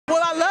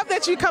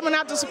at you coming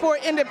out to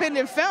support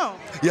independent film.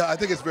 Yeah, I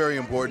think it's very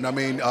important. I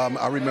mean,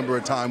 I remember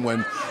a time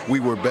when we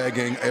were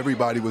begging,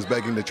 everybody was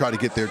begging to try to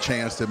get their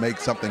chance to make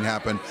something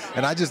happen.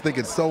 And I just think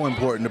it's so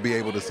important to be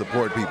able to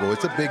support people.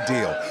 It's a big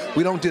deal.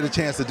 We don't get a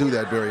chance to do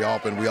that very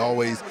often. We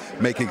always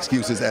make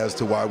excuses as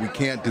to why we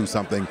can't do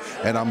something.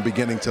 And I'm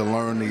beginning to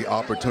learn the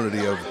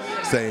opportunity of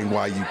saying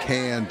why you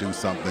can do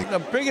something. The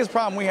biggest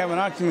problem we have in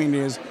our community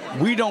is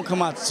we don't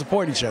come out to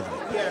support each other.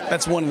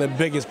 That's one of the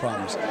biggest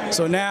problems.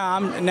 So now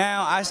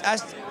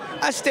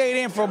I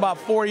stayed in for about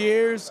 4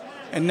 years,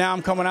 and now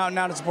I'm coming out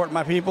now to support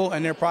my people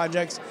and their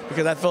projects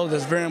because I feel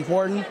that's very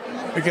important,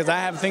 because I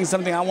have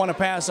something I want to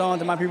pass on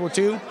to my people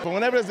too. But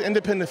whenever there's an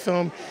independent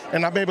film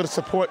and I'm able to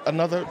support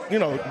another,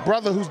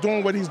 brother who's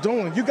doing what he's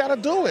doing, you got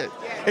to do it.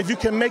 If you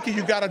can make it,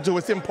 you got to do it.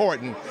 It's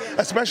important,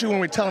 especially when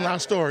we're telling our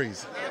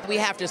stories. We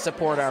have to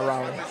support our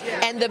own.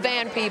 And the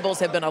Van Peebles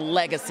have been a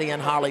legacy in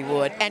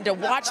Hollywood. And to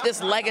watch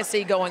this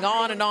legacy going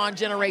on and on,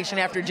 generation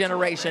after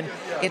generation,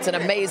 it's an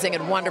amazing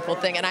and wonderful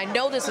thing. And I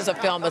know this is a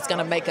film that's going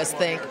to make us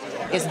think.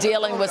 It's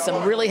dealing with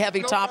some really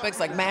heavy topics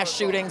like mass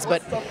shootings,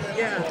 but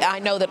I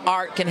know that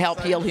art can help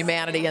heal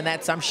humanity, and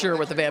that's, I'm sure,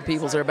 what the Van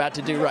Peebles are about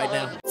to do right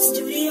now.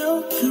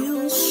 Studio Q.